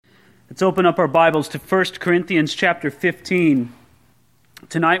Let's open up our Bibles to 1 Corinthians chapter 15.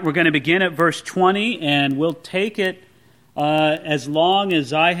 Tonight we're going to begin at verse 20, and we'll take it as long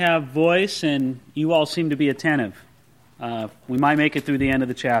as I have voice and you all seem to be attentive. We might make it through the end of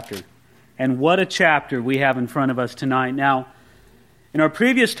the chapter. And what a chapter we have in front of us tonight. Now, in our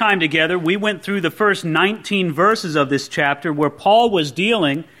previous time together, we went through the first 19 verses of this chapter where Paul was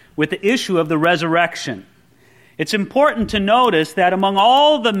dealing with the issue of the resurrection. It's important to notice that among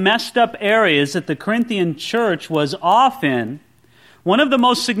all the messed up areas that the Corinthian church was off in, one of the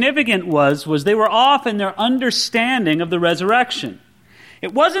most significant was they were off in their understanding of the resurrection.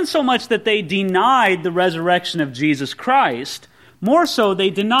 It wasn't so much that they denied the resurrection of Jesus Christ, more so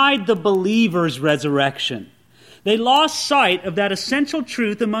they denied the believer's resurrection. They lost sight of that essential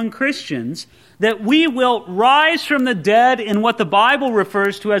truth among Christians that we will rise from the dead in what the Bible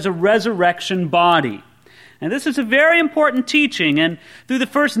refers to as a resurrection body. And this is a very important teaching, and through the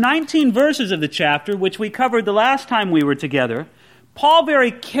first 19 verses of the chapter, which we covered the last time we were together, Paul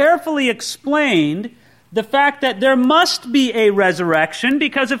very carefully explained the fact that there must be a resurrection,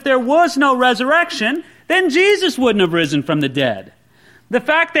 because if there was no resurrection, then Jesus wouldn't have risen from the dead. The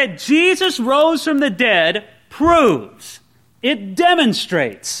fact that Jesus rose from the dead proves, it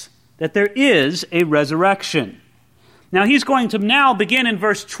demonstrates that there is a resurrection. Now he's going to now begin in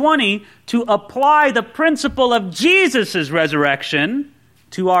verse 20 to apply the principle of Jesus' resurrection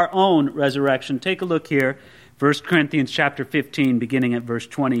to our own resurrection. Take a look here, 1 Corinthians chapter 15, beginning at verse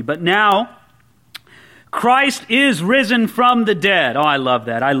 20. But now, Christ is risen from the dead. Oh, I love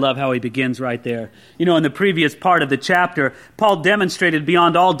that. I love how he begins right there. You know, in the previous part of the chapter, Paul demonstrated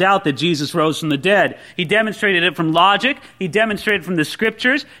beyond all doubt that Jesus rose from the dead. He demonstrated it from logic. He demonstrated from the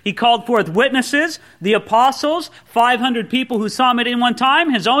Scriptures. He called forth witnesses, the apostles, 500 people who saw him at any one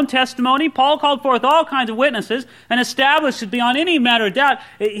time, his own testimony. Paul called forth all kinds of witnesses and established it beyond any matter of doubt.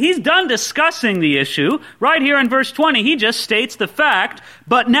 He's done discussing the issue. Right here in verse 20, he just states the fact,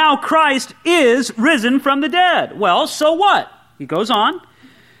 but now Christ is risen from the dead. Well, so what? He goes on.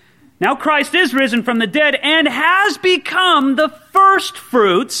 Now Christ is risen from the dead and has become the first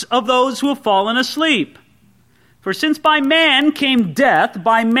fruits of those who have fallen asleep. For since by man came death,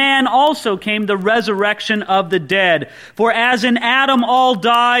 by man also came the resurrection of the dead. For as in Adam all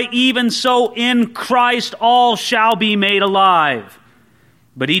die, even so in Christ all shall be made alive.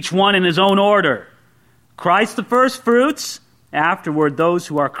 But each one in his own order. Christ the first fruits, afterward those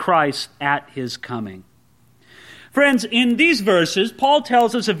who are Christ at his coming. Friends, in these verses, Paul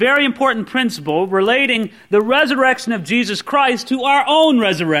tells us a very important principle relating the resurrection of Jesus Christ to our own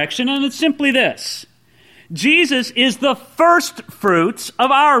resurrection, and it's simply this. Jesus is the first fruits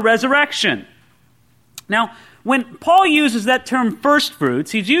of our resurrection. Now, when Paul uses that term first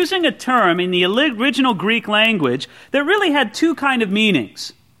fruits, he's using a term in the original Greek language that really had two kind of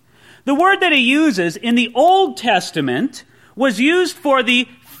meanings. The word that he uses in the Old Testament was used for the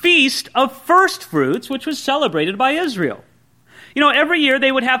Feast of First Fruits, which was celebrated by Israel. You know, every year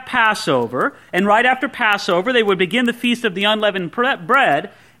they would have Passover, and right after Passover they would begin the Feast of the Unleavened Bread,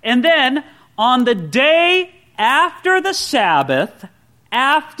 and then on the day after the Sabbath,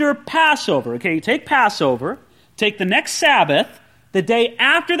 after Passover, okay, you take Passover, take the next Sabbath, the day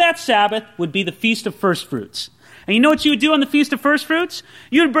after that Sabbath would be the Feast of First Fruits. And you know what you would do on the Feast of First Fruits?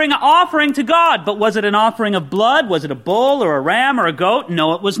 You would bring an offering to God. But was it an offering of blood? Was it a bull or a ram or a goat?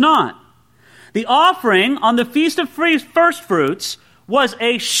 No, it was not. The offering on the Feast of First Fruits was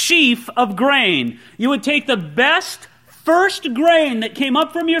a sheaf of grain. You would take the best first grain that came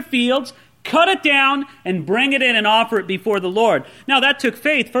up from your fields, cut it down, and bring it in and offer it before the Lord. Now that took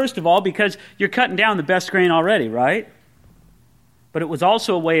faith, first of all, because you're cutting down the best grain already, right? But it was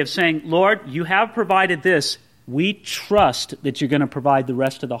also a way of saying, Lord, you have provided this. We trust that you're going to provide the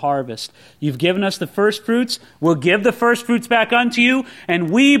rest of the harvest. You've given us the first fruits. We'll give the first fruits back unto you. And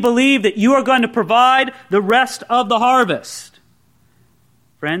we believe that you are going to provide the rest of the harvest.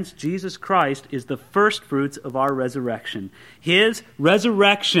 Friends, Jesus Christ is the first fruits of our resurrection. His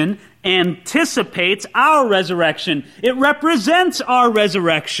resurrection anticipates our resurrection. It represents our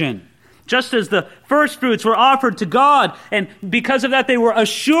resurrection. Just as the first fruits were offered to God, and because of that they were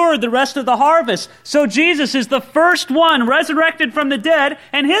assured the rest of the harvest, so Jesus is the first one resurrected from the dead,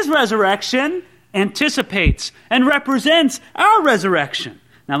 and his resurrection anticipates and represents our resurrection.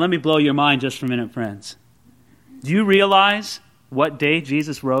 Now let me blow your mind just for a minute, friends. Do you realize what day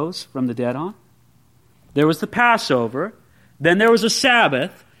Jesus rose from the dead on? There was the Passover, then there was a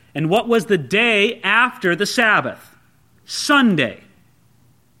Sabbath, and what was the day after the Sabbath? Sunday.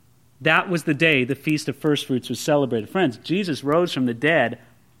 That was the day the Feast of First Fruits was celebrated. Friends, Jesus rose from the dead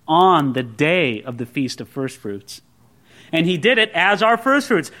on the day of the Feast of First Fruits. And he did it as our first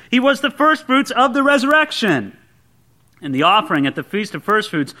fruits. He was the first fruits of the resurrection. And the offering at the Feast of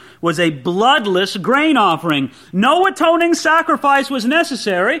First Fruits was a bloodless grain offering. No atoning sacrifice was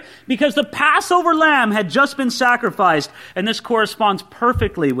necessary because the Passover lamb had just been sacrificed. And this corresponds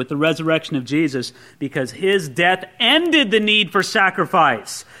perfectly with the resurrection of Jesus because his death ended the need for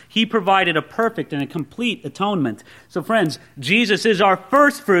sacrifice. He provided a perfect and a complete atonement. So friends, Jesus is our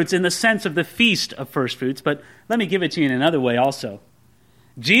first fruits in the sense of the Feast of First Fruits. But let me give it to you in another way also.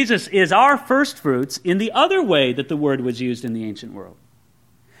 Jesus is our first fruits in the other way that the word was used in the ancient world.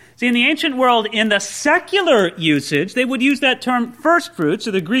 See, in the ancient world, in the secular usage, they would use that term first fruits,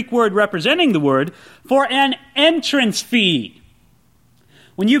 or the Greek word representing the word, for an entrance fee.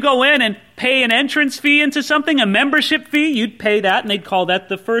 When you go in and pay an entrance fee into something, a membership fee, you'd pay that, and they'd call that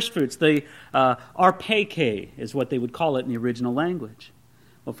the first fruits. The arpeke is what they would call it in the original language.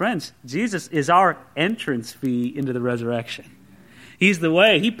 Well, friends, Jesus is our entrance fee into the resurrection. He's the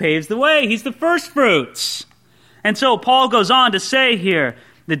way. He paves the way. He's the first fruits. And so Paul goes on to say here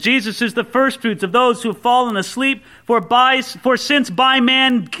that Jesus is the first fruits of those who have fallen asleep. For since by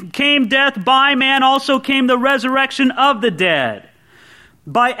man came death, by man also came the resurrection of the dead.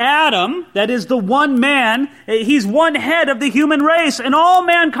 By Adam, that is the one man, he's one head of the human race, and all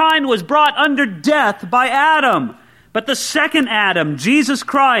mankind was brought under death by Adam. But the second Adam, Jesus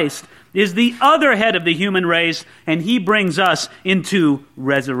Christ, is the other head of the human race, and he brings us into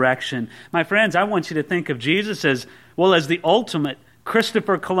resurrection. My friends, I want you to think of Jesus as the ultimate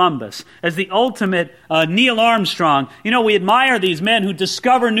Christopher Columbus, as the ultimate Neil Armstrong. You know, we admire these men who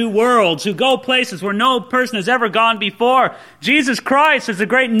discover new worlds, who go places where no person has ever gone before. Jesus Christ is the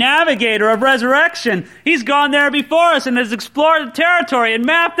great navigator of resurrection. He's gone there before us and has explored the territory and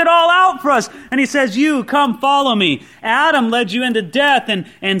mapped it all out for us. And he says, you, come follow me. Adam led you into death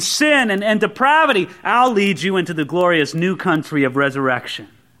and sin and depravity. I'll lead you into the glorious new country of resurrection.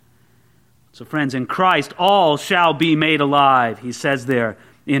 So friends, in Christ all shall be made alive, he says there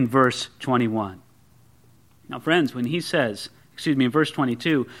in verse 21. Now friends, when he says, in verse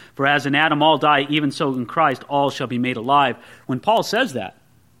 22, for as in Adam all die, even so in Christ all shall be made alive. When Paul says that,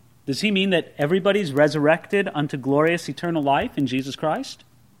 does he mean that everybody's resurrected unto glorious eternal life in Jesus Christ?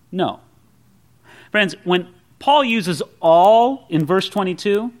 No. Friends, when Paul uses all in verse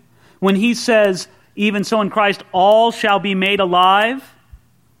 22, when he says, even so in Christ all shall be made alive,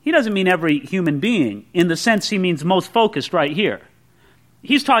 he doesn't mean every human being in the sense he means most focused right here.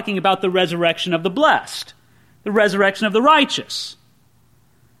 He's talking about the resurrection of the blessed, the resurrection of the righteous.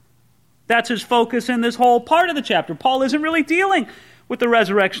 That's his focus in this whole part of the chapter. Paul isn't really dealing with the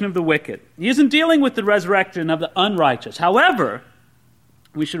resurrection of the wicked. He isn't dealing with the resurrection of the unrighteous. However,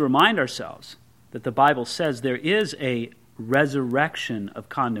 we should remind ourselves that the Bible says there is a resurrection of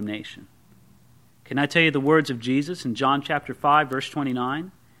condemnation. Can I tell you the words of Jesus in John chapter 5, verse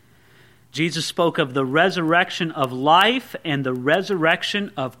 29? Jesus spoke of the resurrection of life and the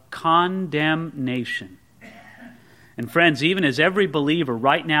resurrection of condemnation. And friends, even as every believer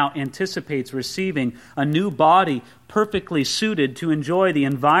right now anticipates receiving a new body perfectly suited to enjoy the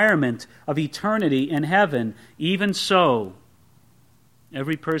environment of eternity in heaven, even so,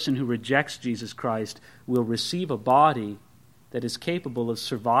 every person who rejects Jesus Christ will receive a body that is capable of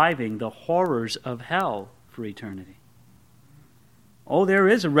surviving the horrors of hell for eternity. Oh, there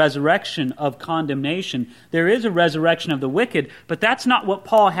is a resurrection of condemnation. There is a resurrection of the wicked, but that's not what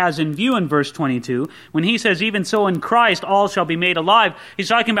Paul has in view in verse 22. When he says, even so in Christ all shall be made alive, he's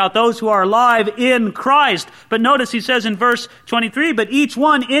talking about those who are alive in Christ. But notice he says in verse 23, but each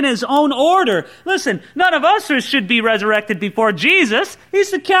one in his own order. Listen, none of us should be resurrected before Jesus.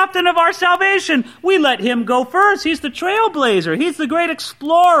 He's the captain of our salvation. We let him go first. He's the trailblazer. He's the great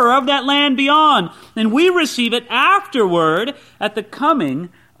explorer of that land beyond. And we receive it afterward at the coming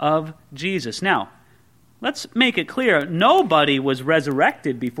of Jesus. Now, let's make it clear, nobody was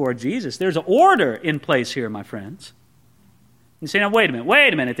resurrected before Jesus. There's an order in place here, my friends. You say, now wait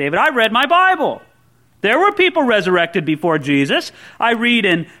a minute, David, I read my Bible. There were people resurrected before Jesus. I read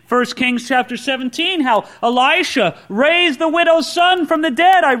in 1 Kings chapter 17 how Elisha raised the widow's son from the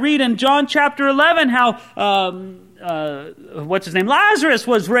dead. I read in John chapter 11 how Lazarus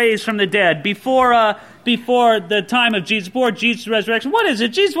was raised from the dead before the time of Jesus, before Jesus' resurrection. What is it?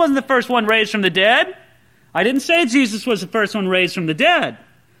 Jesus wasn't the first one raised from the dead. I didn't say Jesus was the first one raised from the dead.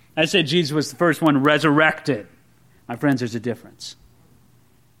 I said Jesus was the first one resurrected. My friends, there's a difference.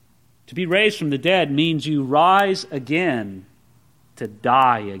 To be raised from the dead means you rise again to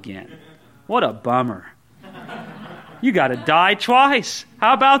die again. What a bummer. You got to die twice.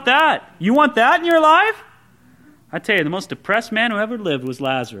 How about that? You want that in your life? I tell you, the most depressed man who ever lived was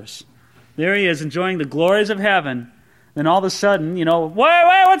Lazarus. There he is, enjoying the glories of heaven, Then all of a sudden, wait,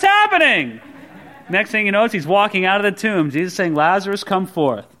 what's happening? Next thing you know, he's walking out of the tomb. Jesus saying, Lazarus, come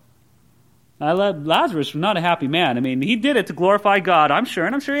forth. Lazarus was not a happy man. I mean, he did it to glorify God, I'm sure.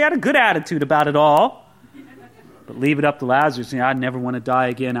 And I'm sure he had a good attitude about it all. But leave it up to Lazarus. I never want to die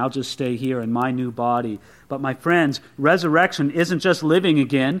again. I'll just stay here in my new body. But my friends, resurrection isn't just living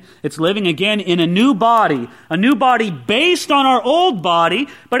again. It's living again in a new body based on our old body,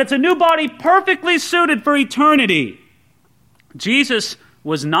 but it's a new body perfectly suited for eternity. Jesus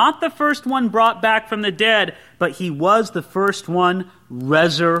was not the first one brought back from the dead, but he was the first one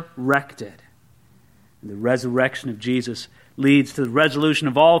resurrected. And the resurrection of Jesus leads to the resolution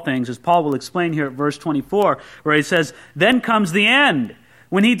of all things, as Paul will explain here at verse 24, where he says, "Then comes the end,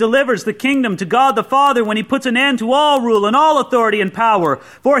 when he delivers the kingdom to God the Father, when he puts an end to all rule and all authority and power.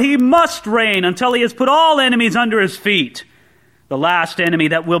 For he must reign until he has put all enemies under his feet. The last enemy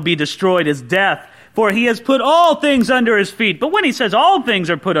that will be destroyed is death, for he has put all things under his feet." But when he says all things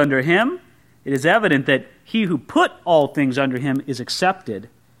are put under him, it is evident that he who put all things under him is accepted.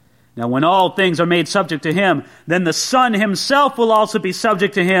 Now when all things are made subject to him, then the Son himself will also be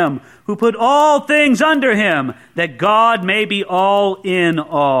subject to him, who put all things under him, that God may be all in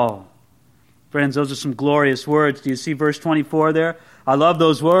all. Friends, those are some glorious words. Do you see verse 24 there? I love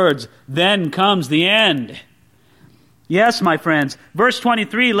those words. Then comes the end. Yes, my friends, verse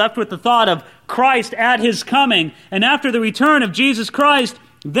 23 left with the thought of Christ at his coming, and after the return of Jesus Christ,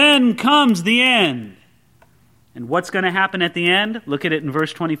 then comes the end. And what's going to happen at the end? Look at it in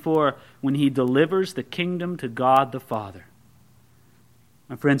verse 24, when he delivers the kingdom to God the Father.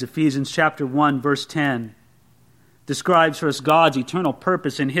 My friends, Ephesians chapter 1, verse 10 describes for us God's eternal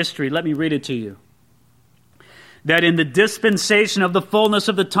purpose in history. Let me read it to you. "That in the dispensation of the fullness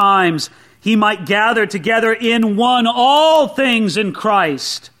of the times, he might gather together in one all things in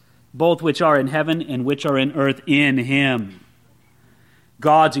Christ, both which are in heaven and which are in earth in him."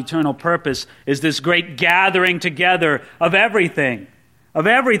 God's eternal purpose is this great gathering together of everything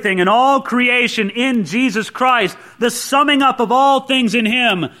in all creation in Jesus Christ, the summing up of all things in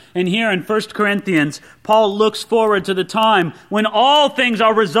him. And here in 1 Corinthians, Paul looks forward to the time when all things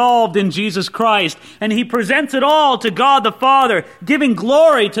are resolved in Jesus Christ, and he presents it all to God the Father, giving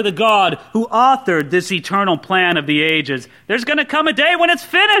glory to the God who authored this eternal plan of the ages. There's going to come a day when it's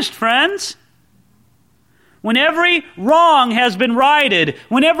finished, friends. When every wrong has been righted,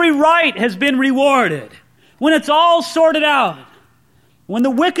 when every right has been rewarded, when it's all sorted out, when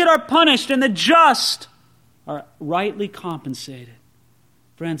the wicked are punished and the just are rightly compensated.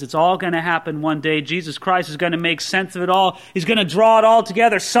 Friends, it's all going to happen one day. Jesus Christ is going to make sense of it all. He's going to draw it all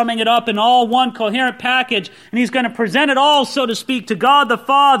together, summing it up in all one coherent package, and he's going to present it all, so to speak, to God the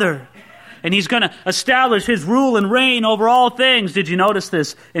Father. And he's going to establish his rule and reign over all things. Did you notice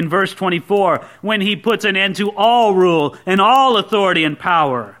this in verse 24? When he puts an end to all rule and all authority and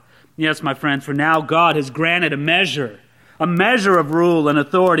power. Yes, my friends, for now God has granted a measure of rule and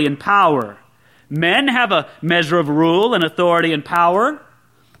authority and power. Men have a measure of rule and authority and power.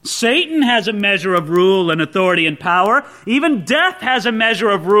 Satan has a measure of rule and authority and power. Even death has a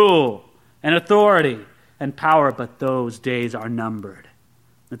measure of rule and authority and power. But those days are numbered.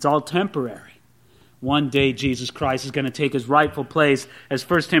 It's all temporary. One day Jesus Christ is going to take his rightful place, as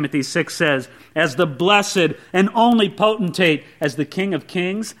 1 Timothy 6 says, as the blessed and only potentate, as the King of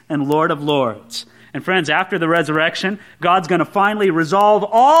kings and Lord of lords. And friends, after the resurrection, God's going to finally resolve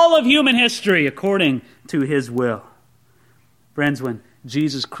all of human history according to his will. Friends, when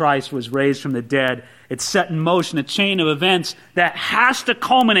Jesus Christ was raised from the dead, it set in motion a chain of events that has to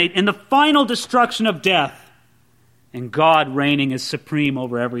culminate in the final destruction of death. And God reigning as supreme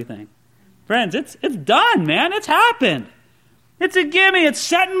over everything. Friends, it's done, man. It's happened. It's a gimme. It's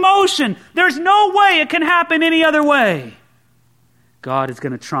set in motion. There's no way it can happen any other way. God is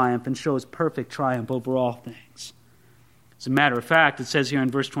going to triumph and show his perfect triumph over all things. As a matter of fact, it says here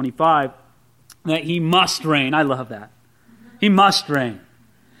in verse 25 that he must reign. I love that. He must reign.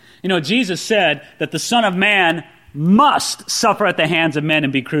 Jesus said that the Son of Man must suffer at the hands of men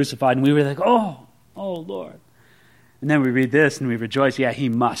and be crucified. And we were like, oh Lord. And then we read this and we rejoice, yeah, he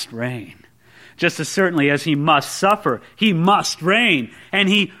must reign. Just as certainly as he must suffer, he must reign. And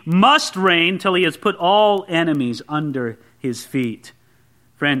he must reign till he has put all enemies under his feet.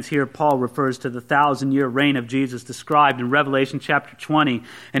 Friends, here Paul refers to the 1,000-year reign of Jesus described in Revelation chapter 20.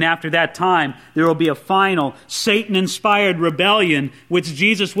 And after that time, there will be a final Satan-inspired rebellion which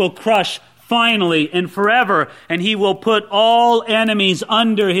Jesus will crush finally and forever, and he will put all enemies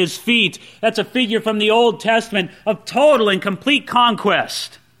under his feet. That's a figure from the Old Testament of total and complete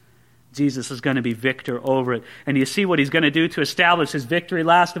conquest. Jesus is going to be victor over it. And you see what he's going to do to establish his victory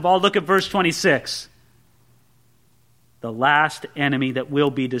last of all? Look at verse 26. The last enemy that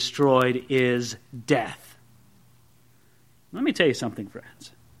will be destroyed is death. Let me tell you something,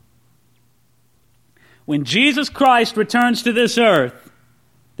 friends. When Jesus Christ returns to this earth,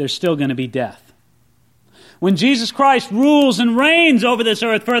 there's still going to be death. When Jesus Christ rules and reigns over this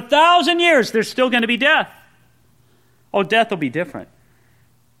earth for 1,000 years, there's still going to be death. Oh, death will be different.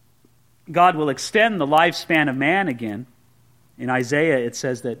 God will extend the lifespan of man again. In Isaiah, it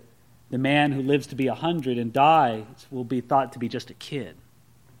says that the man who lives to be 100 and dies will be thought to be just a kid.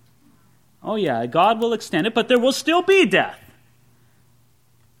 Oh yeah, God will extend it, but there will still be death.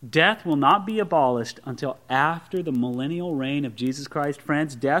 Death will not be abolished until after the millennial reign of Jesus Christ.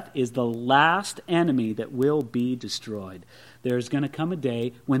 Friends, death is the last enemy that will be destroyed. There's going to come a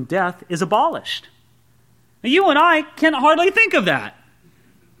day when death is abolished. Now, you and I can hardly think of that.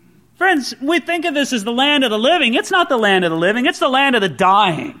 Friends, we think of this as the land of the living. It's not the land of the living, it's the land of the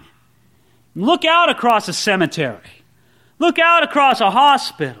dying. Look out across a cemetery. Look out across a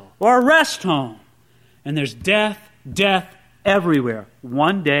hospital or a rest home. And there's death, death everywhere.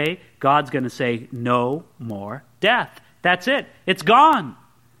 One day, God's going to say, no more death. That's it. It's gone.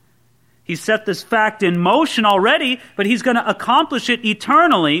 He set this fact in motion already, but He's going to accomplish it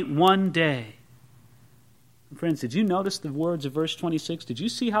eternally one day. Friends, did you notice the words of verse 26? Did you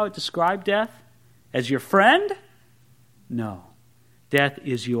see how it described death? As your friend? No. Death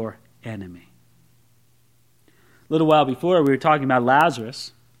is your enemy. A little while before, we were talking about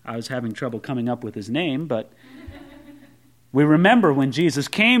Lazarus. I was having trouble coming up with his name, but we remember when Jesus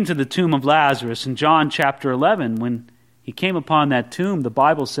came to the tomb of Lazarus in John chapter 11. When He came upon that tomb, the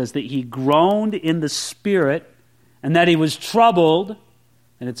Bible says that He groaned in the spirit and that He was troubled.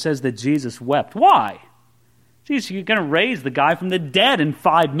 And it says that Jesus wept. Why? Jesus, you're going to raise the guy from the dead in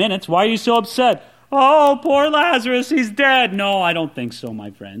 5 minutes. Why are you so upset? Oh, poor Lazarus, he's dead. No, I don't think so,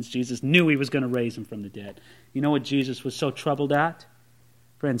 my friends. Jesus knew He was going to raise him from the dead. You know what Jesus was so troubled at?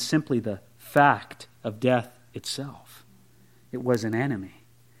 Friends, simply the fact of death itself. It was an enemy.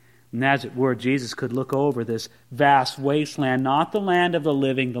 And as it were, Jesus could look over this vast wasteland, not the land of the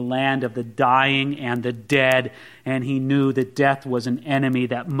living, the land of the dying and the dead, and He knew that death was an enemy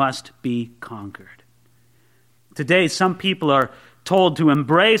that must be conquered. Today, some people are told to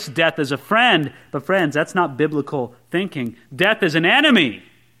embrace death as a friend, but friends, that's not biblical thinking. Death is an enemy.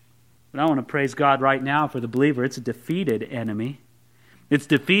 But I want to praise God right now for the believer. It's a defeated enemy. It's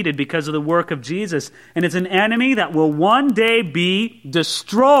defeated because of the work of Jesus, and it's an enemy that will one day be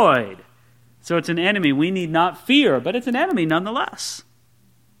destroyed. So it's an enemy we need not fear, but it's an enemy nonetheless.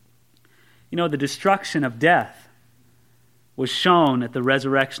 You know, the destruction of death was shown at the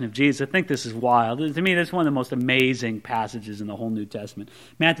resurrection of Jesus. I think this is wild. To me, this is one of the most amazing passages in the whole New Testament.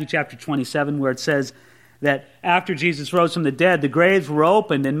 Matthew chapter 27, where it says that after Jesus rose from the dead, the graves were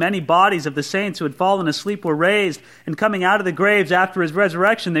opened, and many bodies of the saints who had fallen asleep were raised. And coming out of the graves after His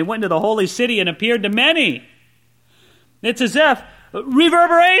resurrection, they went into the holy city and appeared to many. It's as if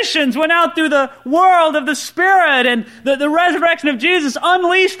reverberations went out through the world of the Spirit, and the resurrection of Jesus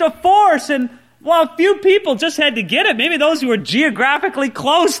unleashed a force, and well, a few people just had to get it. Maybe those who were geographically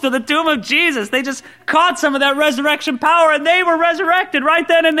close to the tomb of Jesus. They just caught some of that resurrection power, and they were resurrected right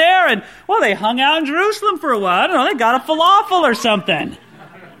then and there. And, well, they hung out in Jerusalem for a while. I don't know, they got a falafel or something.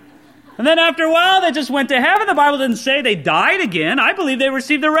 And then after a while, they just went to heaven. The Bible didn't say they died again. I believe they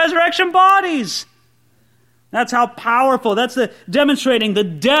received their resurrection bodies. That's how powerful. That's demonstrating the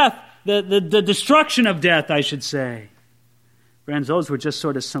death, the destruction of death, I should say. Friends, those were just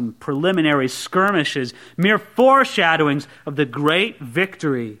sort of some preliminary skirmishes, mere foreshadowings of the great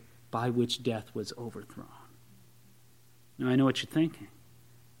victory by which death was overthrown. Now, I know what you're thinking.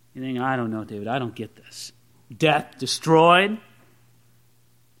 You think, I don't know, David, I don't get this. Death destroyed?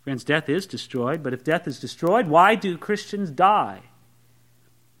 Friends, death is destroyed, but if death is destroyed, why do Christians die?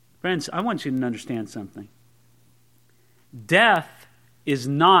 Friends, I want you to understand something. Death is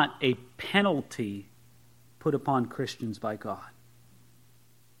not a penalty put upon Christians by God.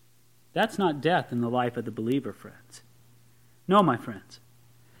 That's not death in the life of the believer, friends. No, my friends.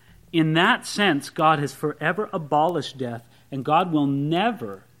 In that sense, God has forever abolished death, and God will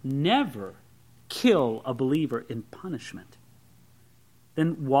never, never kill a believer in punishment.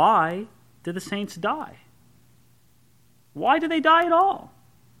 Then why do the saints die? Why do they die at all?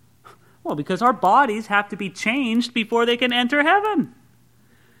 Well, because our bodies have to be changed before they can enter heaven.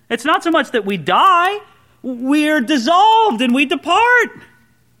 It's not so much that we die, we're dissolved and we depart.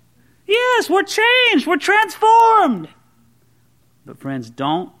 Yes, we're changed, we're transformed. But friends,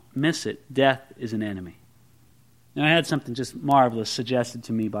 don't miss it. Death is an enemy. Now, I had something just marvelous suggested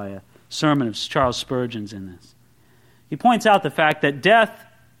to me by a sermon of Charles Spurgeon's in this. He points out the fact that death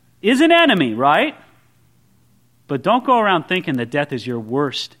is an enemy, right? But don't go around thinking that death is your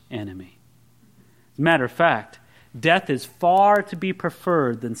worst enemy. As a matter of fact, death is far to be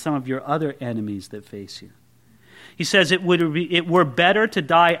preferred than some of your other enemies that face you. He says it were better to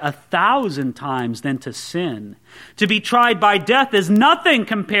die 1,000 times than to sin. To be tried by death is nothing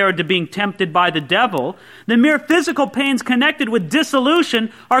compared to being tempted by the devil. The mere physical pains connected with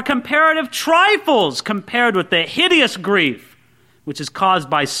dissolution are comparative trifles compared with the hideous grief which is caused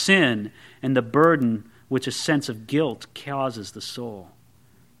by sin and the burden which a sense of guilt causes the soul.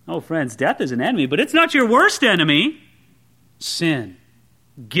 Oh, friends, death is an enemy, but it's not your worst enemy. Sin,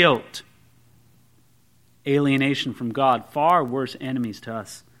 guilt, alienation from God, far worse enemies to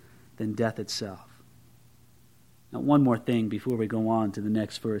us than death itself. Now, one more thing before we go on to the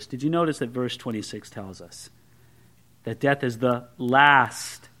next verse. Did you notice that verse 26 tells us that death is the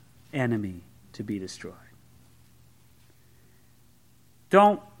last enemy to be destroyed?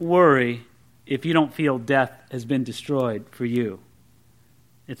 Don't worry if you don't feel death has been destroyed for you.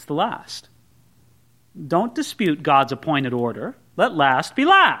 It's the last. Don't dispute God's appointed order. Let last be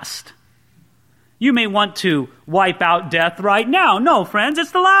last. You may want to wipe out death right now. No, friends,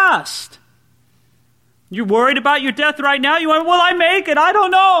 it's the last. You're worried about your death right now? You want, will I make it? I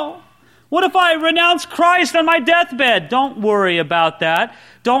don't know. What if I renounce Christ on my deathbed? Don't worry about that.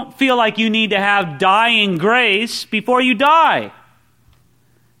 Don't feel like you need to have dying grace before you die.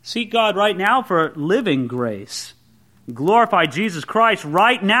 Seek God right now for living grace. Glorify Jesus Christ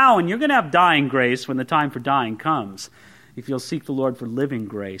right now, and you're going to have dying grace when the time for dying comes, if you'll seek the Lord for living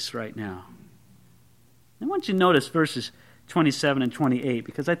grace right now. I want you to notice verses 27 and 28,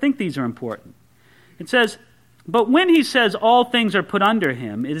 because I think these are important. It says, "But when he says all things are put under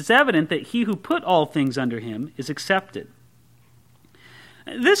him, it is evident that he who put all things under him is accepted."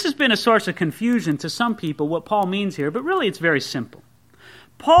 This has been a source of confusion to some people, what Paul means here, but really it's very simple.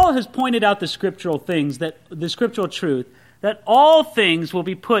 Paul has pointed out the scriptural truth that all things will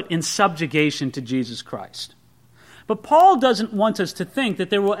be put in subjugation to Jesus Christ. But Paul doesn't want us to think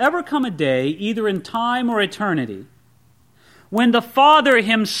that there will ever come a day, either in time or eternity, when the Father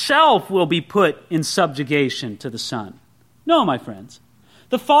himself will be put in subjugation to the Son. No, my friends.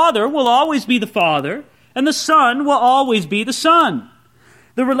 The Father will always be the Father, and the Son will always be the Son.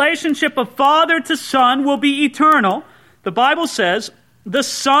 The relationship of Father to Son will be eternal. The Bible says, the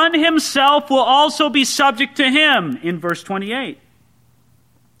Son himself will also be subject to him, in verse 28.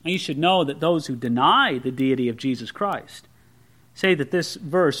 And you should know that those who deny the deity of Jesus Christ say that this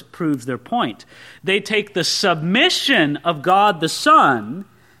verse proves their point. They take the submission of God the Son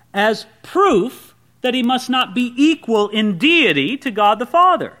as proof that he must not be equal in deity to God the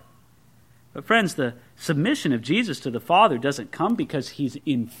Father. But friends, the submission of Jesus to the Father doesn't come because he's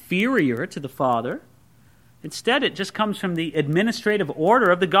inferior to the Father. Instead, it just comes from the administrative order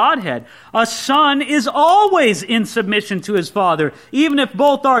of the Godhead. A son is always in submission to his father, even if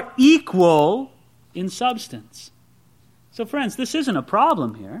both are equal in substance. So friends, this isn't a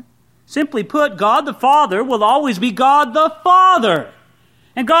problem here. Simply put, God the Father will always be God the Father.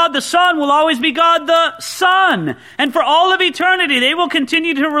 And God the Son will always be God the Son. And for all of eternity, they will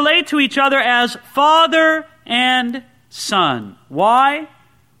continue to relate to each other as Father and Son. Why?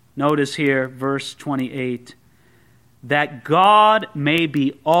 Notice here, verse 28, that God may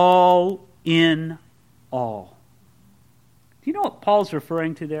be all in all. Do you know what Paul's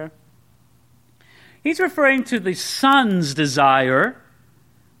referring to there? He's referring to the Son's desire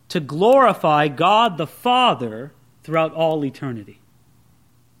to glorify God the Father throughout all eternity.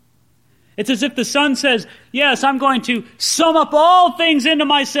 It's as if the Son says, yes, I'm going to sum up all things into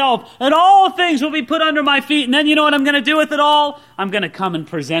myself, and all things will be put under my feet, and then you know what I'm going to do with it all? I'm going to come and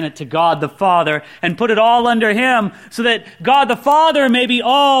present it to God the Father and put it all under him so that God the Father may be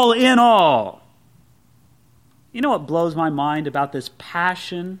all in all. You know what blows my mind about this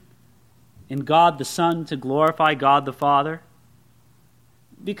passion in God the Son to glorify God the Father?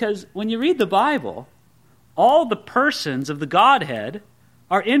 Because when you read the Bible, all the persons of the Godhead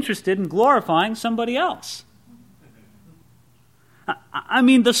are interested in glorifying somebody else. I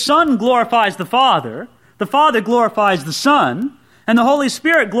mean, the Son glorifies the Father glorifies the Son, and the Holy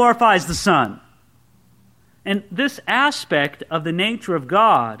Spirit glorifies the Son. And this aspect of the nature of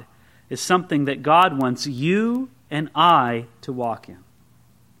God is something that God wants you and I to walk in.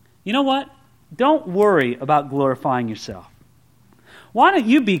 You know what? Don't worry about glorifying yourself. Why don't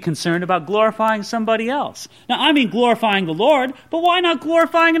you be concerned about glorifying somebody else? Now, I mean glorifying the Lord, but why not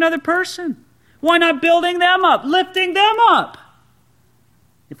glorifying another person? Why not building them up, lifting them up?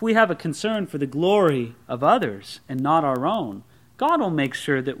 If we have a concern for the glory of others and not our own, God will make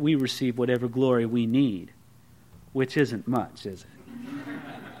sure that we receive whatever glory we need, which isn't much, is it?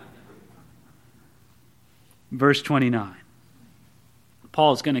 Verse 29.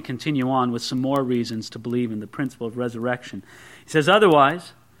 Paul is going to continue on with some more reasons to believe in the principle of resurrection. He says,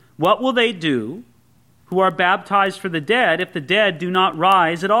 otherwise, what will they do who are baptized for the dead if the dead do not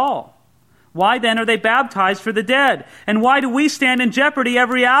rise at all? Why then are they baptized for the dead? And why do we stand in jeopardy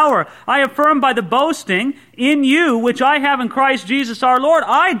every hour? I affirm by the boasting in you, which I have in Christ Jesus our Lord,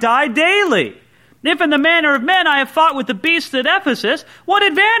 I die daily. If in the manner of men I have fought with the beasts at Ephesus, what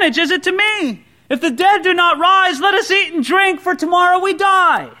advantage is it to me? If the dead do not rise, let us eat and drink, for tomorrow we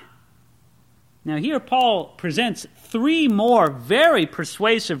die. Now here Paul presents 3 more very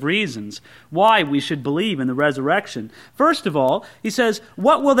persuasive reasons why we should believe in the resurrection. First of all, he says,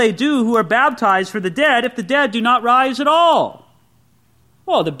 what will they do who are baptized for the dead if the dead do not rise at all?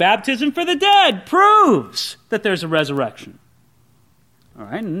 Well, the baptism for the dead proves that there's a resurrection. All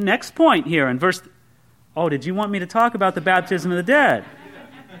right, next point here in verse... Oh, did you want me to talk about the baptism of the dead?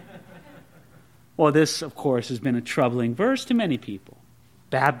 Well, this, of course, has been a troubling verse to many people.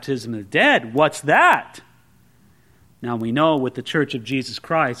 Baptism of the dead, what's that? Now we know what the Church of Jesus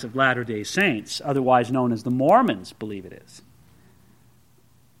Christ of Latter-day Saints, otherwise known as the Mormons, believe it is.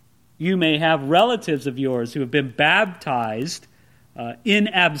 You may have relatives of yours who have been baptized in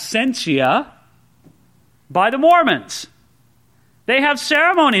absentia by the Mormons. They have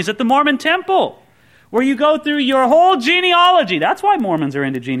ceremonies at the Mormon temple where you go through your whole genealogy. That's why Mormons are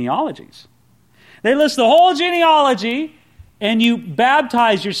into genealogies. They list the whole genealogy, and you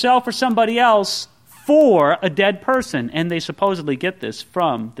baptize yourself or somebody else for a dead person. And they supposedly get this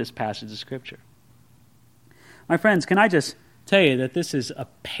from this passage of Scripture. My friends, can I just tell you that this is a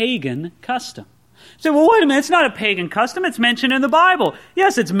pagan custom? You say, well, wait a minute, it's not a pagan custom, it's mentioned in the Bible.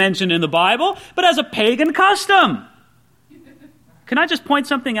 Yes, it's mentioned in the Bible, but as a pagan custom. Can I just point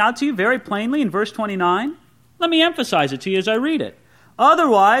something out to you very plainly in verse 29? Let me emphasize it to you as I read it.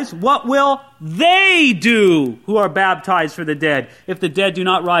 Otherwise, what will they do who are baptized for the dead if the dead do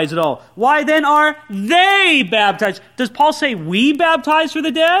not rise at all? Why then are they baptized? Does Paul say we baptize for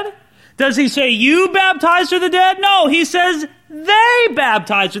the dead? Does he say you baptize for the dead? No, he says they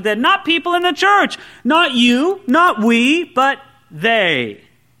baptize for the dead, not people in the church. Not you, not we, but they.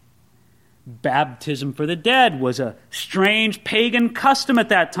 Baptism for the dead was a strange pagan custom at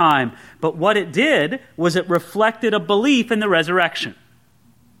that time, but what it did was it reflected a belief in the resurrection.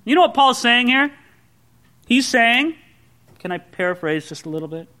 You know what Paul's saying here? He's saying, can I paraphrase just a little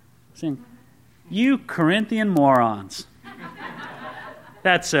bit? He's saying, you Corinthian morons.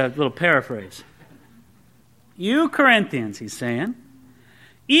 That's a little paraphrase. You Corinthians, he's saying,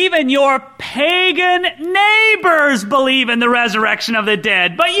 even your pagan neighbors believe in the resurrection of the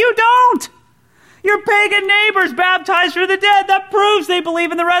dead, but you don't. Your pagan neighbors baptized for the dead. That proves they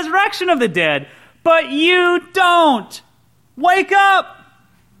believe in the resurrection of the dead, but you don't. Wake up.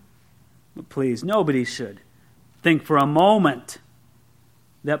 But please, nobody should think for a moment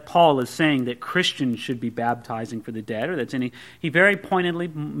that Paul is saying that Christians should be baptizing for the dead, or that's any. He very pointedly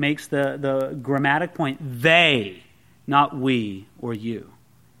makes the grammatic point, they, not we or you.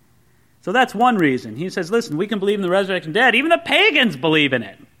 So that's one reason. He says, listen, we can believe in the resurrection of the dead. Even the pagans believe in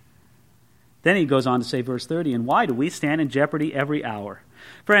it. Then he goes on to say, verse 30, and why do we stand in jeopardy every hour?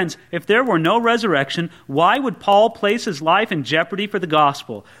 Friends, if there were no resurrection, why would Paul place his life in jeopardy for the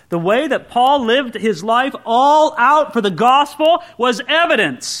gospel? The way that Paul lived his life all out for the gospel was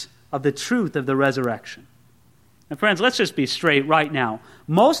evidence of the truth of the resurrection. And friends, let's just be straight right now.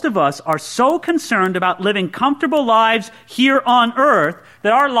 Most of us are so concerned about living comfortable lives here on earth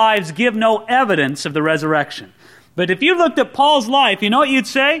that our lives give no evidence of the resurrection. But if you looked at Paul's life, you know what you'd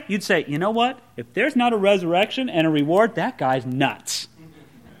say? You'd say, you know what? If there's not a resurrection and a reward, that guy's nuts.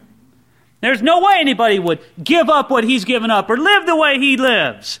 There's no way anybody would give up what he's given up or live the way he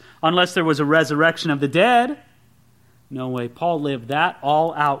lives unless there was a resurrection of the dead. No way. Paul lived that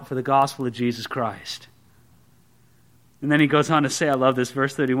all out for the gospel of Jesus Christ. And then he goes on to say, I love this,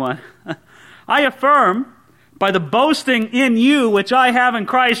 verse 31. I affirm by the boasting in you which I have in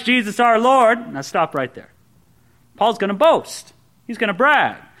Christ Jesus our Lord. Now stop right there. Paul's going to boast. He's going to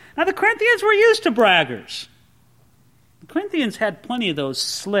brag. Now the Corinthians were used to braggers. The Corinthians had plenty of those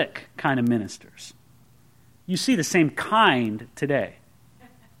slick kind of ministers. You see the same kind today.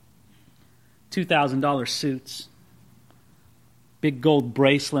 $2,000 suits, big gold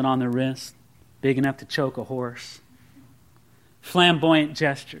bracelet on their wrist, big enough to choke a horse, flamboyant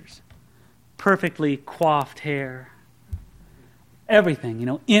gestures, perfectly coiffed hair,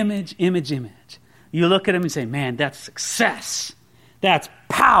 everything, image. You look at them and say, man, that's success, that's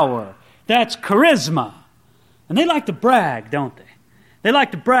power, that's charisma. And they like to brag, don't they? They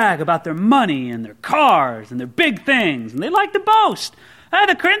like to brag about their money and their cars and their big things. And they like to boast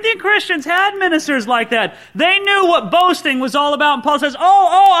The Corinthian Christians had ministers like that. They knew what boasting was all about. And Paul says,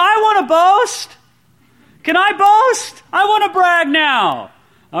 I want to boast. Can I boast? I want to brag now.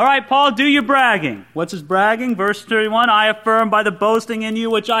 All right, Paul, do your bragging. What's his bragging? Verse 31, I affirm by the boasting in you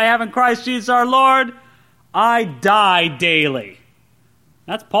which I have in Christ Jesus our Lord, I die daily.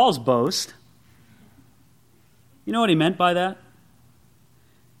 That's Paul's boast. You know what he meant by that?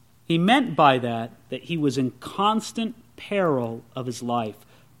 He meant by that he was in constant peril of his life.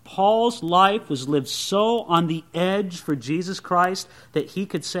 Paul's life was lived so on the edge for Jesus Christ that he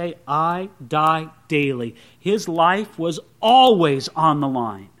could say, I die daily. His life was always on the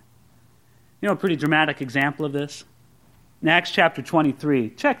line. You know a pretty dramatic example of this? In Acts chapter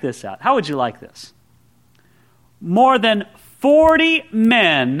 23, check this out. How would you like this? More than 40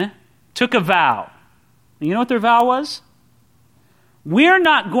 men took a vow. And you know what their vow was? We're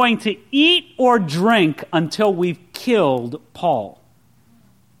not going to eat or drink until we've killed Paul.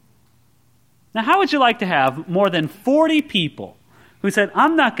 Now, how would you like to have more than 40 people who said,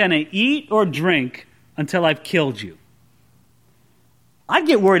 I'm not going to eat or drink until I've killed you? I'd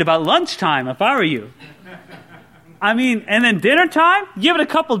get worried about lunchtime if I were you. I mean, and then dinner time? Give it a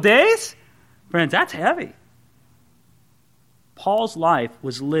couple days? Friends, that's heavy. Paul's life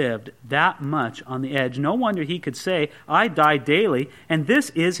was lived that much on the edge. No wonder he could say, I die daily, and this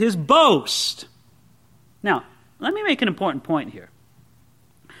is his boast. Now, let me make an important point here.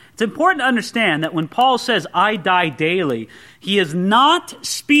 It's important to understand that when Paul says, I die daily, he is not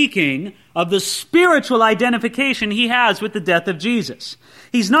speaking of the spiritual identification he has with the death of Jesus.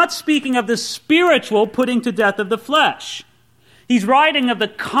 He's not speaking of the spiritual putting to death of the flesh. He's writing of the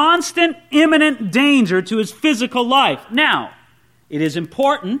constant, imminent danger to his physical life. Now, it is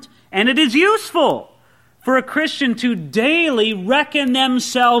important and it is useful for a Christian to daily reckon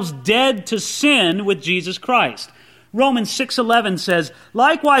themselves dead to sin with Jesus Christ. Romans 6:11 says,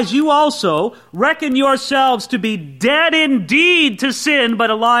 likewise you also reckon yourselves to be dead indeed to sin, but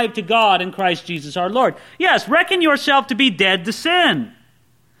alive to God in Christ Jesus our Lord. Yes, reckon yourself to be dead to sin.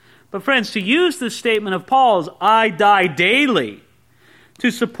 But friends, to use this statement of Paul's, I die daily,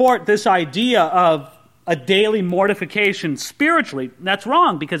 to support this idea of a daily mortification spiritually, that's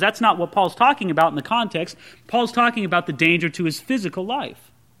wrong, because that's not what Paul's talking about in the context. Paul's talking about the danger to his physical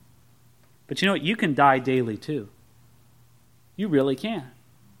life. But you know what? You can die daily too. You really can.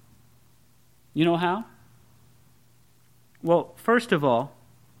 You know how? Well, first of all,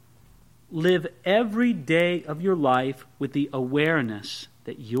 live every day of your life with the awareness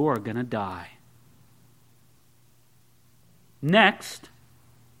that you're going to die. Next,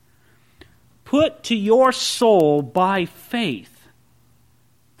 put to your soul by faith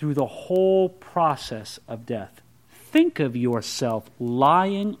through the whole process of death. Think of yourself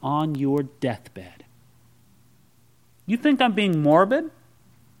lying on your deathbed. You think I'm being morbid?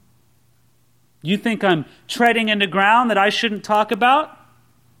 You think I'm treading into ground that I shouldn't talk about?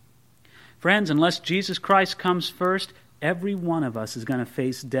 Friends, unless Jesus Christ comes first, every one of us is going to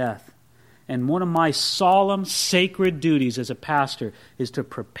face death. And one of my solemn, sacred duties as a pastor is to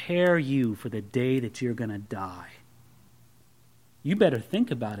prepare you for the day that you're going to die. You better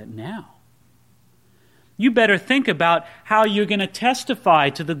think about it now. You better think about how you're going to testify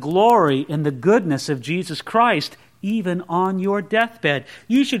to the glory and the goodness of Jesus Christ even on your deathbed.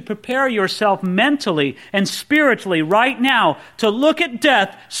 You should prepare yourself mentally and spiritually right now to look at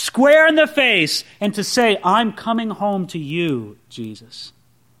death square in the face and to say, I'm coming home to you, Jesus.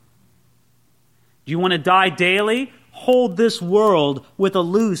 Do you want to die daily? Hold this world with a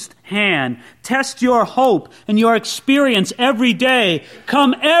loosed hand. Test your hope and your experience every day.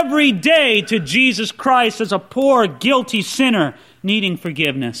 Come every day to Jesus Christ as a poor, guilty sinner needing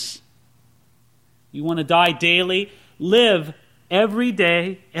forgiveness. You want to die daily? Live every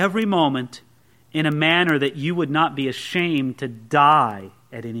day, every moment, in a manner that you would not be ashamed to die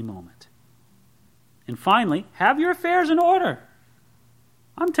at any moment. And finally, have your affairs in order.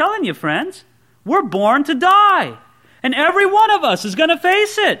 I'm telling you, friends, we're born to die. And every one of us is going to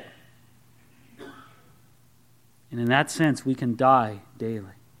face it. And in that sense, we can die daily.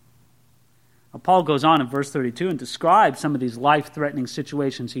 Now, Paul goes on in verse 32 and describes some of these life-threatening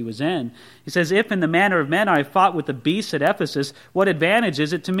situations he was in. He says, if in the manner of men I fought with the beasts at Ephesus, what advantage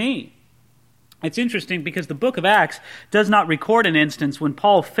is it to me? It's interesting because the book of Acts does not record an instance when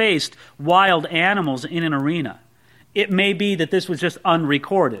Paul faced wild animals in an arena. It may be that this was just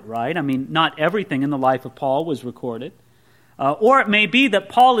unrecorded, right? I mean, not everything in the life of Paul was recorded. Or it may be that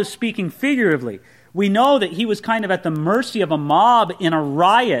Paul is speaking figuratively. We know that he was kind of at the mercy of a mob in a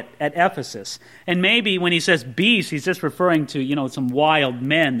riot at Ephesus. And maybe when he says beasts, he's just referring to, some wild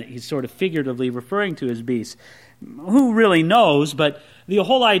men that he's sort of figuratively referring to as beasts. who really knows, but the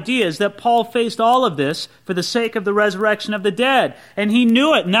whole idea is that Paul faced all of this for the sake of the resurrection of the dead. And he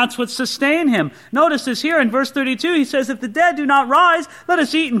knew it, and that's what sustained him. Notice this here in verse 32, he says, if the dead do not rise, let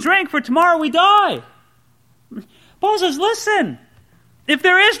us eat and drink, for tomorrow we die. Paul says, listen, if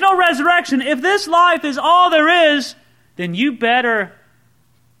there is no resurrection, if this life is all there is, then you better,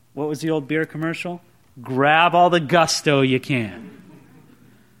 what was the old beer commercial? Grab all the gusto you can.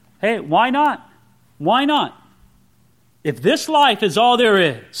 Hey, why not? Why not? If this life is all there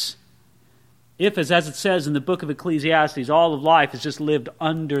is, if, as it says in the book of Ecclesiastes, all of life is just lived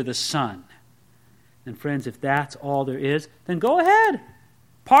under the sun, and friends, if that's all there is, then go ahead.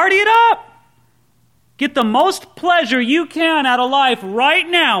 Party it up. Get the most pleasure you can out of life right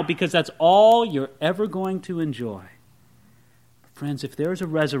now, because that's all you're ever going to enjoy. Friends, if there's a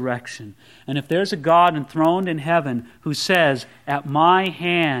resurrection, and if there's a God enthroned in heaven who says, at my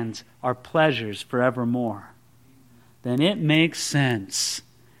hands are pleasures forevermore, then it makes sense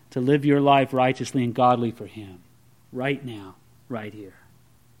to live your life righteously and godly for Him, right now, right here.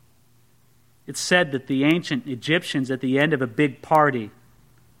 It's said that the ancient Egyptians at the end of a big party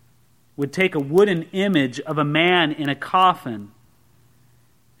would take a wooden image of a man in a coffin,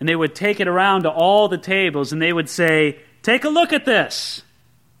 and they would take it around to all the tables, and they would say, take a look at this,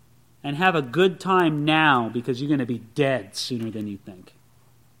 and have a good time now, because you're going to be dead sooner than you think.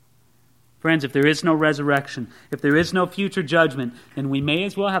 Friends, if there is no resurrection, if there is no future judgment, then we may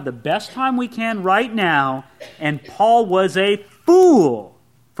as well have the best time we can right now, and Paul was a fool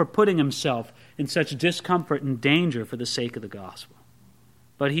for putting himself in such discomfort and danger for the sake of the gospel.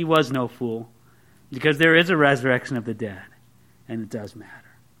 But he was no fool, because there is a resurrection of the dead, and it does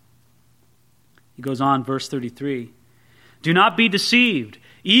matter. He goes on, verse 33. Do not be deceived.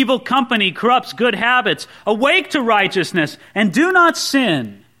 Evil company corrupts good habits. Awake to righteousness, and do not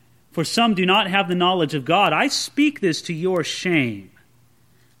sin, for some do not have the knowledge of God. I speak this to your shame.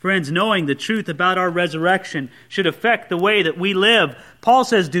 Friends, knowing the truth about our resurrection should affect the way that we live. Paul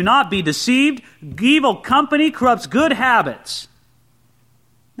says, do not be deceived. Evil company corrupts good habits.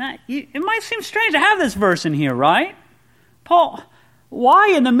 Now, it might seem strange to have this verse in here, right? Paul, why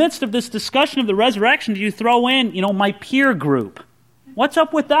in the midst of this discussion of the resurrection do you throw in, my peer group? What's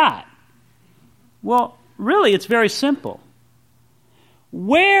up with that? Well, really, it's very simple.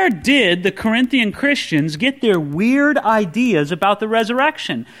 Where did the Corinthian Christians get their weird ideas about the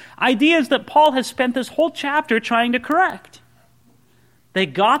resurrection? Ideas that Paul has spent this whole chapter trying to correct. They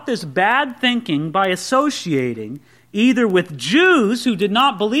got this bad thinking by associating either with Jews who did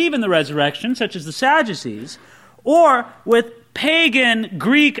not believe in the resurrection, such as the Sadducees, or with pagan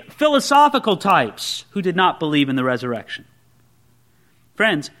Greek philosophical types who did not believe in the resurrection.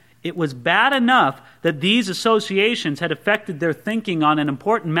 Friends, it was bad enough that these associations had affected their thinking on an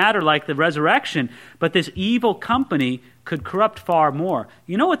important matter like the resurrection, but this evil company could corrupt far more.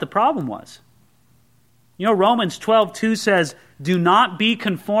 You know what the problem was? Romans 12:2 says, do not be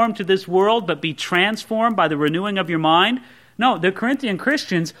conformed to this world, but be transformed by the renewing of your mind. No, the Corinthian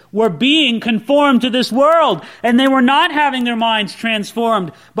Christians were being conformed to this world, and they were not having their minds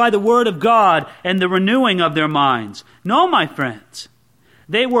transformed by the Word of God and the renewing of their minds. No, my friends.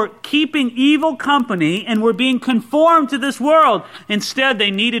 They were keeping evil company and were being conformed to this world. Instead, they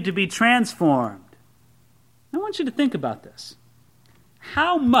needed to be transformed. I want you to think about this.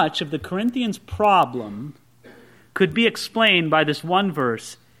 How much of the Corinthians' problem could be explained by this one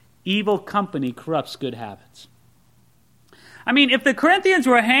verse, evil company corrupts good habits? I mean, if the Corinthians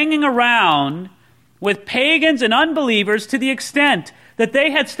were hanging around with pagans and unbelievers to the extent that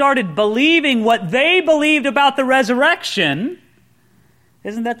they had started believing what they believed about the resurrection,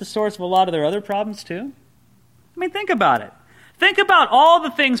 isn't that the source of a lot of their other problems too? I mean, think about it. Think about all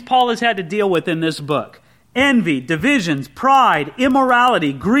the things Paul has had to deal with in this book. Envy, divisions, pride,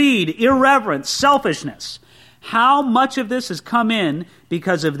 immorality, greed, irreverence, selfishness. How much of this has come in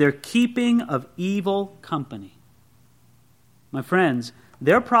because of their keeping of evil company? My friends,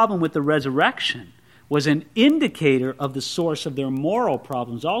 their problem with the resurrection was an indicator of the source of their moral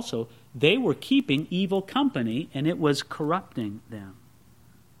problems also. They were keeping evil company, and it was corrupting them.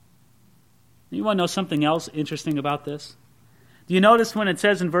 You want to know something else interesting about this? Do you notice when it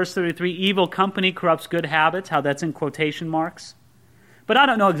says in verse 33, evil company corrupts good habits, how that's in quotation marks? But I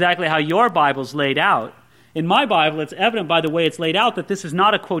don't know exactly how your Bible's laid out. In my Bible, it's evident by the way it's laid out that this is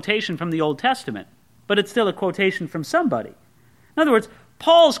not a quotation from the Old Testament, but it's still a quotation from somebody. In other words,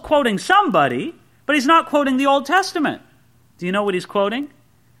 Paul's quoting somebody, but he's not quoting the Old Testament. Do you know what he's quoting?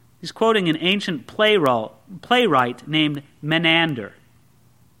 He's quoting an ancient playwright named Menander.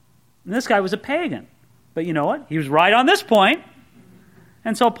 And this guy was a pagan. But you know what? He was right on this point.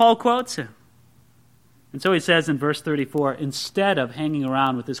 And so Paul quotes him. And so he says in verse 34, instead of hanging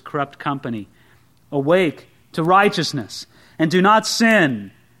around with this corrupt company, awake to righteousness and do not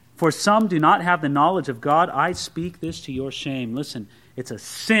sin, for some do not have the knowledge of God. I speak this to your shame. Listen, it's a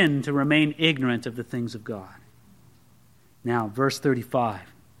sin to remain ignorant of the things of God. Now, verse 35.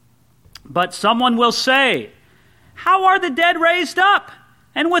 But someone will say, how are the dead raised up?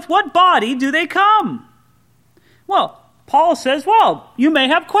 And with what body do they come? Well, Paul says, you may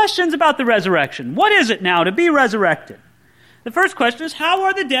have questions about the resurrection. What is it now to be resurrected? The first question is, how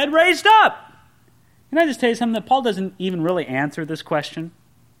are the dead raised up? Can I just tell you something that Paul doesn't even really answer this question?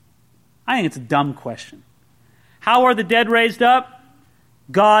 I think it's a dumb question. How are the dead raised up?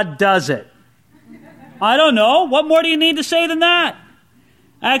 God does it. I don't know. What more do you need to say than that?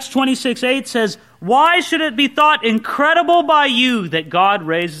 Acts 26:8 says, why should it be thought incredible by you that God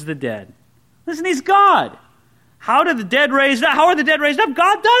raises the dead? Listen, he's God. How are the dead raised up?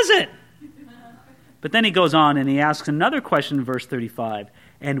 God does it. But then he goes on and he asks another question in verse 35.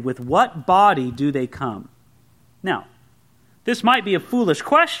 And with what body do they come? Now, this might be a foolish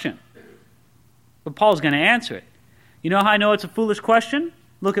question, but Paul's going to answer it. You know how I know it's a foolish question?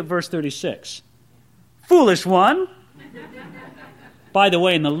 Look at verse 36. Foolish one. By the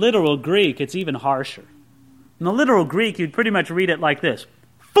way, in the literal Greek, it's even harsher. In the literal Greek, you'd pretty much read it like this.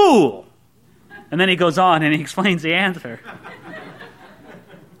 Fool! And then he goes on and he explains the answer.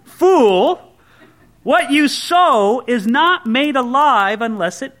 Fool! What you sow is not made alive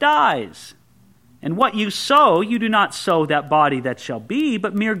unless it dies. And what you sow, you do not sow that body that shall be,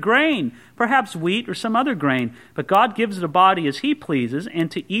 but mere grain, perhaps wheat or some other grain. But God gives it a body as he pleases,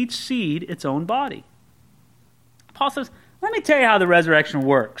 and to each seed its own body. Paul says, let me tell you how the resurrection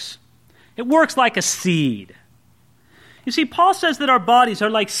works. It works like a seed. You see, Paul says that our bodies are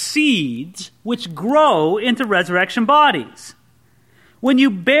like seeds which grow into resurrection bodies. When you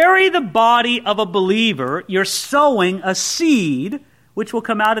bury the body of a believer, you're sowing a seed which will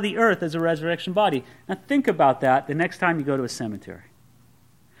come out of the earth as a resurrection body. Now think about that the next time you go to a cemetery.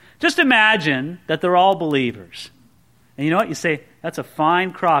 Just imagine that they're all believers. And you know what? You say, that's a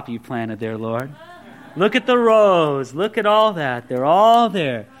fine crop you planted there, Lord. Look at the rows. Look at all that. They're all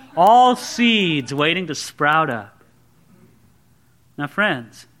there. All seeds waiting to sprout up. Now,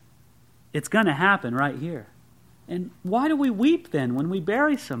 friends, it's going to happen right here. And why do we weep then when we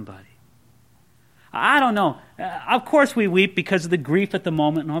bury somebody? I don't know. Of course we weep because of the grief at the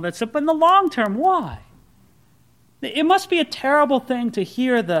moment and all that stuff, but in the long term, why? It must be a terrible thing to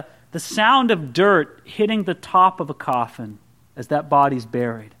hear the sound of dirt hitting the top of a coffin as that body's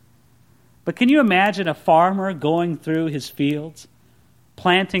buried. But can you imagine a farmer going through his fields,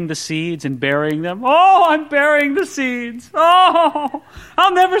 planting the seeds and burying them? Oh, I'm burying the seeds. Oh,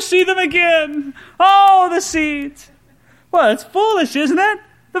 I'll never see them again. Oh, the seeds. Well, it's foolish, isn't it?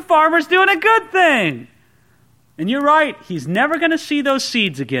 The farmer's doing a good thing. And you're right. He's never going to see those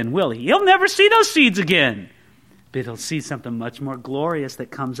seeds again, will he? He'll never see those seeds again. But he'll see something much more glorious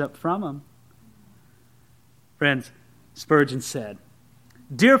that comes up from them. Friends, Spurgeon said,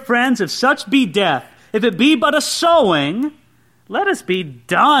 dear friends, if such be death, if it be but a sowing, let us be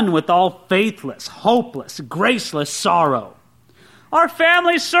done with all faithless, hopeless, graceless sorrow. Our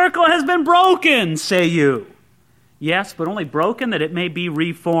family circle has been broken, say you. Yes, but only broken that it may be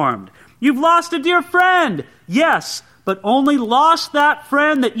reformed. You've lost a dear friend. Yes, but only lost that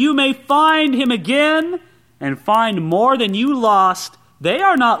friend that you may find him again and find more than you lost. They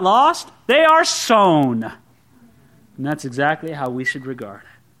are not lost. They are sown. And that's exactly how we should regard it.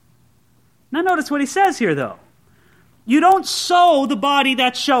 Now notice what he says here, though. You don't sow the body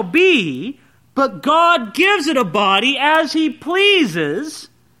that shall be, but God gives it a body as he pleases,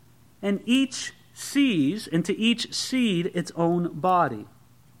 and each sees into each seed its own body.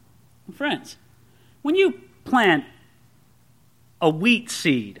 Friends, when you plant a wheat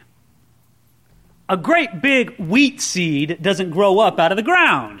seed, a great big wheat seed doesn't grow up out of the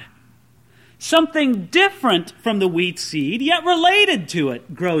ground. Something different from the wheat seed, yet related to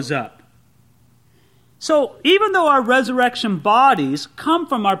it, grows up. So even though our resurrection bodies come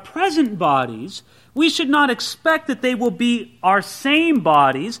from our present bodies, we should not expect that they will be our same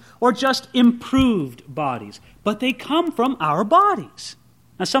bodies or just improved bodies, but they come from our bodies.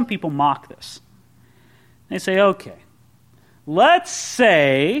 Now, some people mock this. They say, okay, let's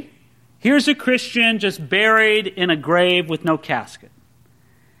say here's a Christian just buried in a grave with no casket,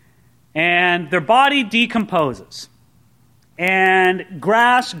 and their body decomposes, and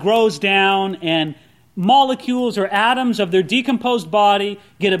grass grows down, and molecules or atoms of their decomposed body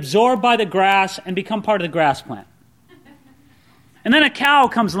get absorbed by the grass and become part of the grass plant. And then a cow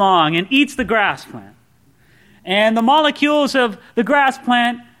comes along and eats the grass plant. And the molecules of the grass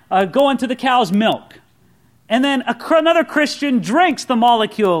plant go into the cow's milk. and then another Christian drinks the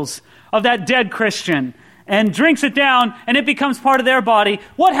molecules of that dead Christian and drinks it down, and it becomes part of their body,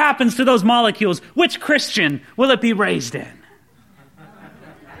 what happens to those molecules? Which Christian will it be raised in?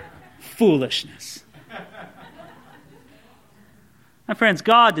 Foolishness. My friends,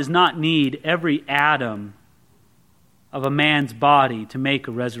 God does not need every atom of a man's body to make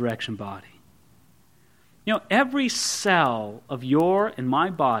a resurrection body. You know, every cell of your and my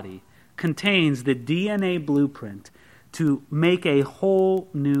body contains the DNA blueprint to make a whole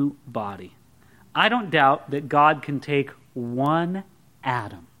new body. I don't doubt that God can take one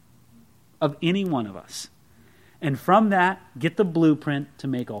atom of any one of us, and from that, get the blueprint to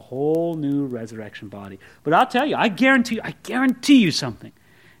make a whole new resurrection body. But I'll tell you, I guarantee you something.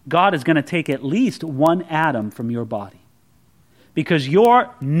 God is going to take at least one atom from your body. Because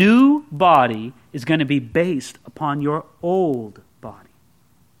your new body is going to be based upon your old body.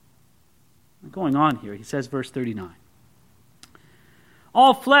 Going on here, he says, verse 39.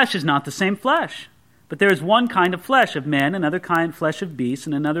 All flesh is not the same flesh, but there is one kind of flesh of men, another kind of flesh of beasts,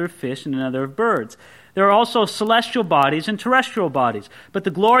 and another of fish, and another of birds. There are also celestial bodies and terrestrial bodies, but the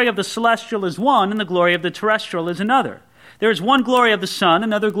glory of the celestial is one, and the glory of the terrestrial is another. There is one glory of the sun,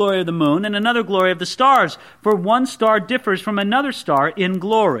 another glory of the moon, and another glory of the stars, for one star differs from another star in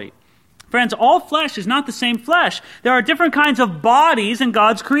glory. Friends, all flesh is not the same flesh. There are different kinds of bodies in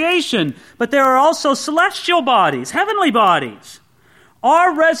God's creation, but there are also celestial bodies, heavenly bodies.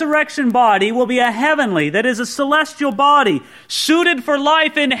 Our resurrection body will be a heavenly, that is a celestial body, suited for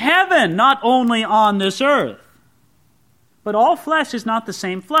life in heaven, not only on this earth. But all flesh is not the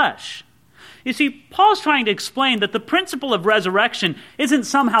same flesh. You see, Paul's trying to explain that the principle of resurrection isn't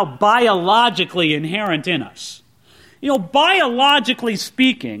somehow biologically inherent in us. You know, biologically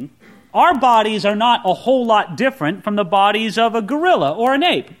speaking, our bodies are not a whole lot different from the bodies of a gorilla or an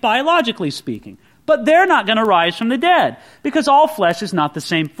ape, biologically speaking. But they're not going to rise from the dead, because all flesh is not the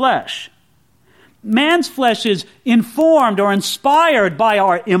same flesh. Man's flesh is informed or inspired by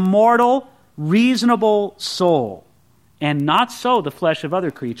our immortal, reasonable soul, and not so the flesh of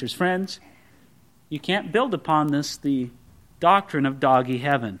other creatures. Friends, you can't build upon this the doctrine of doggy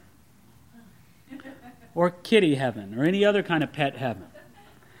heaven or kitty heaven or any other kind of pet heaven.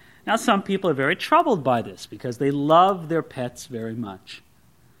 Now, some people are very troubled by this because they love their pets very much.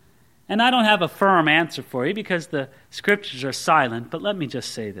 And I don't have a firm answer for you because the scriptures are silent, but let me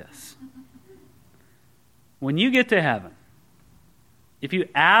just say this. When you get to heaven, if you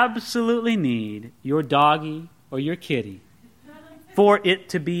absolutely need your doggy or your kitty for it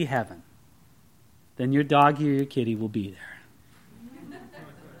to be heaven, then your doggy or your kitty will be there.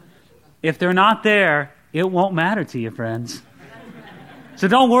 If they're not there, it won't matter to you, friends. So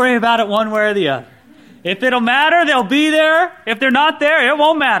don't worry about it one way or the other. If it'll matter, they'll be there. If they're not there, it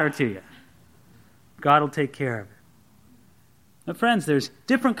won't matter to you. God will take care of it. Now, friends, there's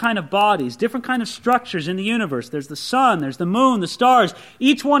different kind of bodies, different kind of structures in the universe. There's the sun, there's the moon, the stars.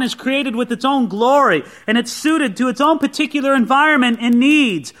 Each one is created with its own glory, and it's suited to its own particular environment and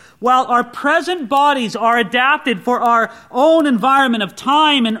needs. While our present bodies are adapted for our own environment of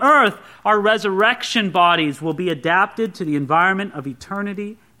time and earth, our resurrection bodies will be adapted to the environment of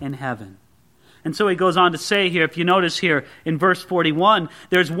eternity and heaven. And so he goes on to say here, if you notice here in verse 41,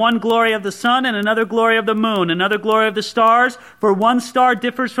 there's one glory of the sun and another glory of the moon, another glory of the stars, for one star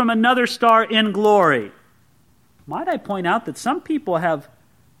differs from another star in glory. Might I point out that some people have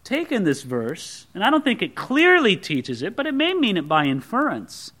taken this verse, and I don't think it clearly teaches it, but it may mean it by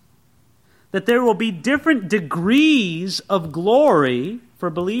inference, that there will be different degrees of glory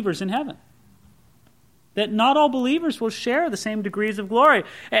for believers in heaven. That not all believers will share the same degrees of glory.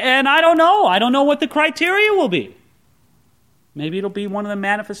 And I don't know. I don't know what the criteria will be. Maybe it'll be one of the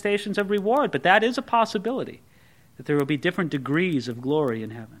manifestations of reward, but that is a possibility, that there will be different degrees of glory in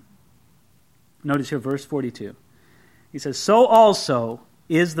heaven. Notice here verse 42. He says, so also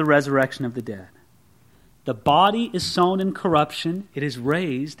is the resurrection of the dead. The body is sown in corruption, it is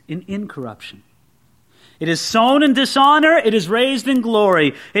raised in incorruption. It is sown in dishonor, it is raised in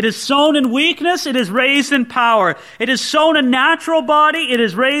glory. It is sown in weakness, it is raised in power. It is sown a natural body, it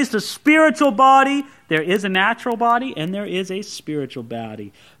is raised a spiritual body. There is a natural body and there is a spiritual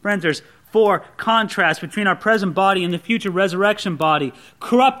body. Friends, there's four contrasts between our present body and the future resurrection body.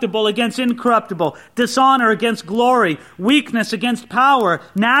 Corruptible against incorruptible, dishonor against glory, weakness against power,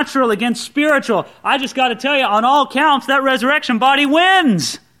 natural against spiritual. I just got to tell you, on all counts, that resurrection body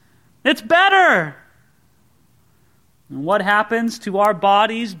wins. It's better. And what happens to our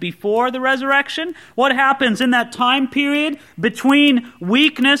bodies before the resurrection? What happens in that time period between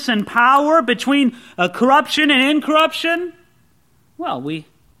weakness and power, between corruption and incorruption? Well, we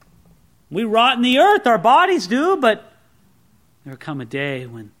We rot in the earth, our bodies do, but there will come a day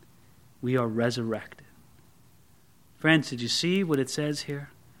when we are resurrected. Friends, did you see what it says here?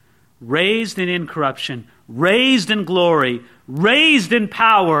 Raised in incorruption, raised in glory, raised in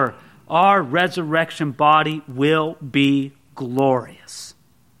power, our resurrection body will be glorious.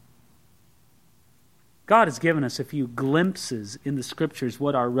 God has given us a few glimpses in the Scriptures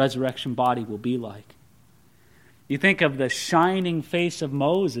what our resurrection body will be like. You think of the shining face of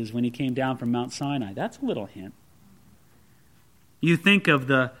Moses when he came down from Mount Sinai. That's a little hint. You think of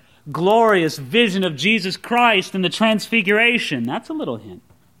the glorious vision of Jesus Christ in the Transfiguration. That's a little hint.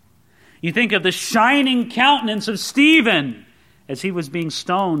 You think of the shining countenance of Stephen as he was being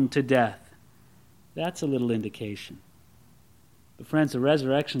stoned to death. That's a little indication. But friends, the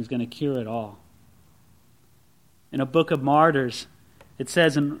resurrection is going to cure it all. In a book of martyrs, it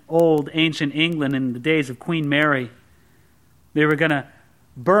says in old ancient England in the days of Queen Mary, they were going to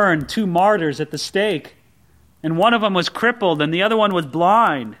burn 2 martyrs at the stake. And one of them was crippled and the other one was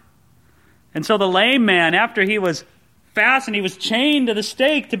blind. And so the lame man, after he was fastened, he was chained to the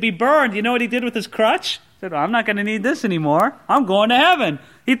stake to be burned. You know what he did with his crutch? He said, I'm not going to need this anymore. I'm going to heaven.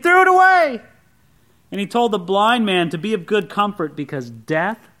 He threw it away. And he told the blind man to be of good comfort because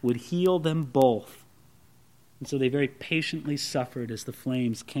death would heal them both. And so they very patiently suffered as the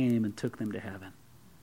flames came and took them to heaven.